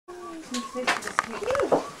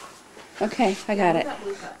Okay, I got it.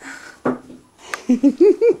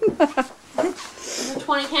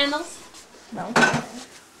 20 candles? No. How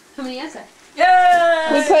many is there?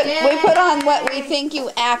 Yay! We put on what we think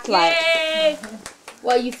you act like. Yay!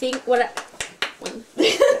 Well, you think what?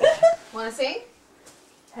 Want to sing?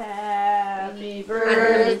 Happy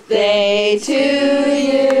Birthday to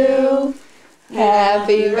you.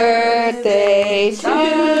 Happy birthday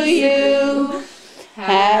to you.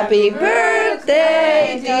 Happy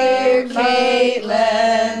birthday, dear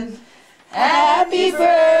Caitlin. Happy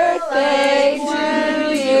birthday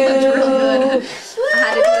to you. I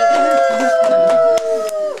had to do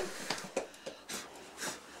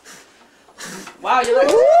Wow, you're like,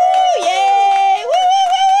 Woo! Yay! Woo, woo,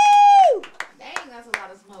 woo, woo! Dang, that's a lot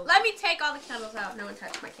of smoke. Let me take all the candles out. No one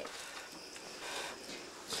touched my cake.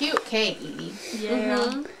 Cute cake, Edie. yeah.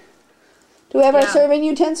 Mhm. Do we have our Yeah. serving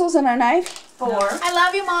utensils and our knife? 4, I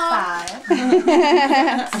love you, Mom.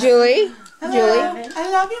 5. Julie? Julie? I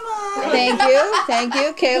love you, Mom. Thank you. Thank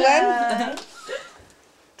you. Caitlin?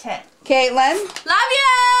 10. Caitlin? Love you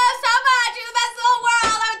so much. You're the best in the world. I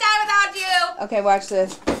would die without you. Okay, watch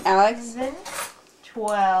this. Alex? 11,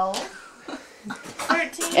 12,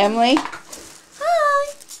 13. Emily? Hi.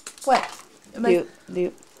 What? Do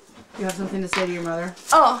You have something to say to your mother?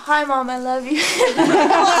 Oh, hi, Mom. I love you.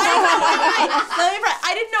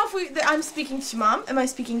 I didn't know if that I'm speaking to Mom. Am I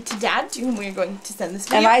speaking to Dad, to whom we are going to send this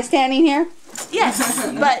video? Am I standing here? Yes,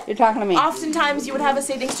 but You're talking to me. oftentimes you would have us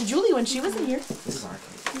say thanks to Julie when she wasn't here.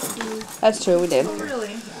 That's true, we did.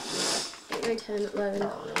 Really? 8, 9, 10, 11,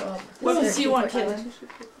 12. What else do you want, Caitlin?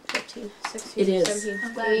 15, 16, It is.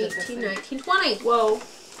 17, 18, 19, 20. Whoa.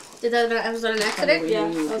 Did that, was that an accident? Yeah,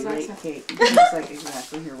 You that was like awesome. cake. It's like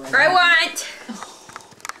exactly here right I want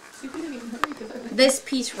this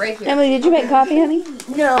piece right here. Emily, did you make coffee, honey?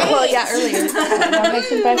 No, well, yeah, earlier. Want to make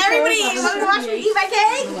some fresh Everybody, toast? you want to watch me eat my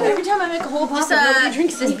cake? Every time I make a whole pop, Just nobody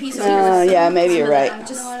drinks this it. piece of Oh, yeah, maybe you're right.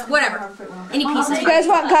 just whatever. Any pieces. You guys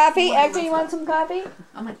want coffee? Hector, you want some coffee?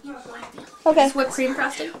 I'm like, Okay. This whipped cream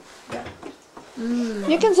frosting.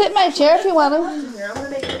 You can sit in my chair if you want to. Here, I'm gonna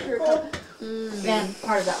make it for a cup. and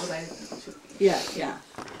part of that was I. Yeah.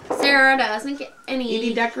 Sarah doesn't get any.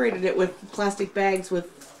 Edie decorated it with plastic bags with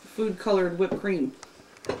food colored whipped cream.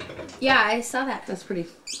 Yeah, I saw that. That's pretty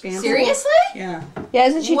fancy. Seriously? Yeah. Yeah,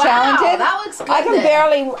 isn't she Wow, talented? that looks good. I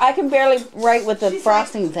can barely write with the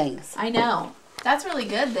frosting things. I know. That's really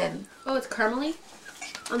good then. Oh, it's caramely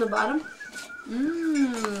on the bottom.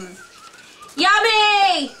 Mmm.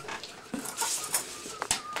 Yummy!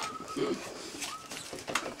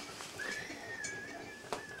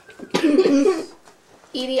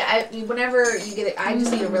 Edie, whenever you get it, I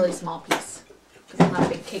just eat a really small piece because I'm not a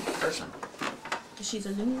big cake person. She's a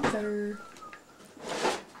loser.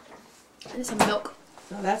 And some milk.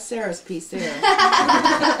 So that's Sarah's piece there.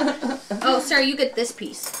 Oh, Sarah, you get this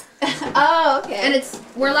piece. Oh, okay. And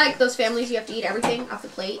we're like those families you have to eat everything off the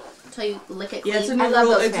plate until you lick it clean. Yeah, it's a new I love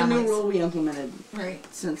rule. those It's a new families. rule we implemented Right.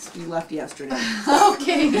 since you left yesterday.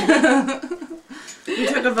 Okay. We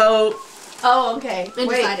took a vote. Oh, okay. And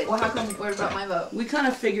Wait, decided. well, how come, where about my vote? We kind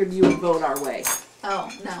of figured you would vote our way. Oh,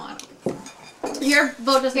 no, I don't think so. Your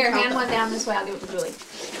vote doesn't Here, count. hand one down this way, I'll give it to Julie.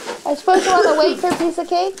 I suppose you want to wait for a piece of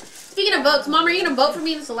cake? Speaking of votes, Mom, are you going to vote for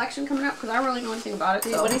me in this election coming up? Because I don't really know anything about it.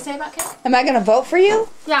 So. What did he say about cake? Am I going to vote for you?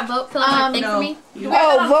 Yeah, vote. Fill out my thing no. for me.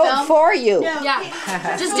 Oh, vote for you.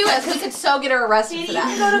 Yeah. Just do it. We could so get her arrested for You can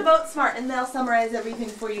that. go to Vote Smart and they'll summarize everything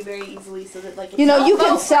for you very easily so that like if You know, you don't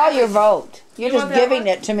can vote sell your vote. You're You just want that giving one?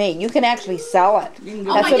 it to me. You can actually sell it. You can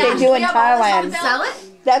Oh go That's my what they gosh, do we in have all this Thailand. Sell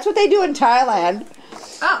it? That's what they do in Thailand.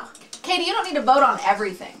 Oh. Katie, you don't need to vote on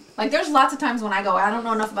everything. Like, there's lots of times when I go, I don't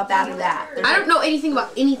know enough about that or that. There's I don't know anything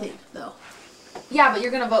about anything, though. Yeah, but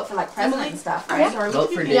you're gonna vote for like president and stuff, right?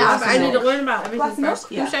 Vote for Yeah, but I need to Denise. learn about everything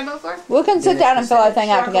first. Yeah. Who should I vote for? We can sit down and fill our thing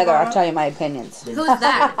out together. I'll tell you my opinions. Who's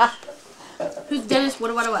that? Who's Dennis?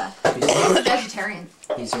 What? He's a vegetarian.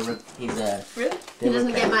 He's a He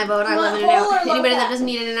doesn't get my vote. I live in and out. Anybody that doesn't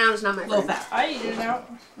eat in and out is not my Low friend. fat. I eat it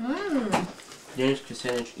out. Mmm. Dennis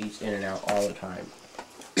Kucinich eats In and Out all the time.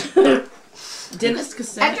 Dennis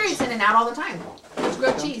Kucinich. Hector eats in and out all the time. It's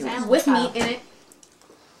grilled cheese and With meat in it.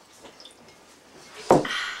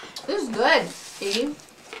 This is good, Katie.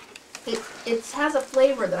 It has a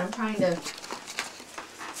flavor that I'm trying to.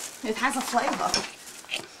 It has a flavor.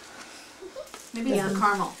 Maybe it's the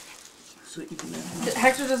caramel. So you can have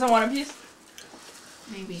Hector doesn't want a piece.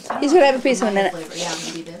 Maybe. He's gonna have a piece in a minute. Flavor. Yeah,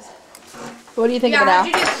 maybe this. What do you think Yeah, of it how'd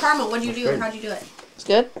you now? do the caramel? What'd you do? good. How'd you do it? It's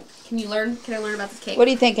good? Can you learn? Can I learn about this cake? What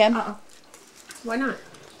do you think, Em? Why not?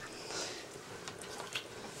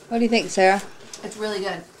 What do you think, Sarah? It's really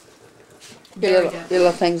good. Very good. Your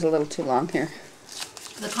little thing's a little too long here.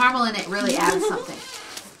 The caramel in it really adds something,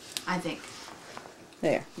 I think.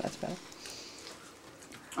 There, that's better.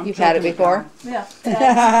 I'm You've had it choking before? down.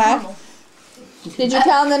 Yeah. Did you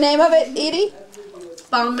tell him the name of it, Edie?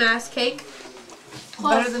 Bomb mass cake.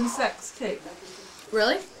 Better than sex cake.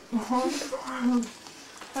 Really? I'm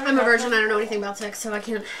a virgin. I don't know anything about sex, so I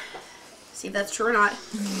can't see if that's true or not.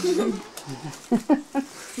 Good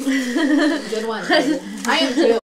one. I am too.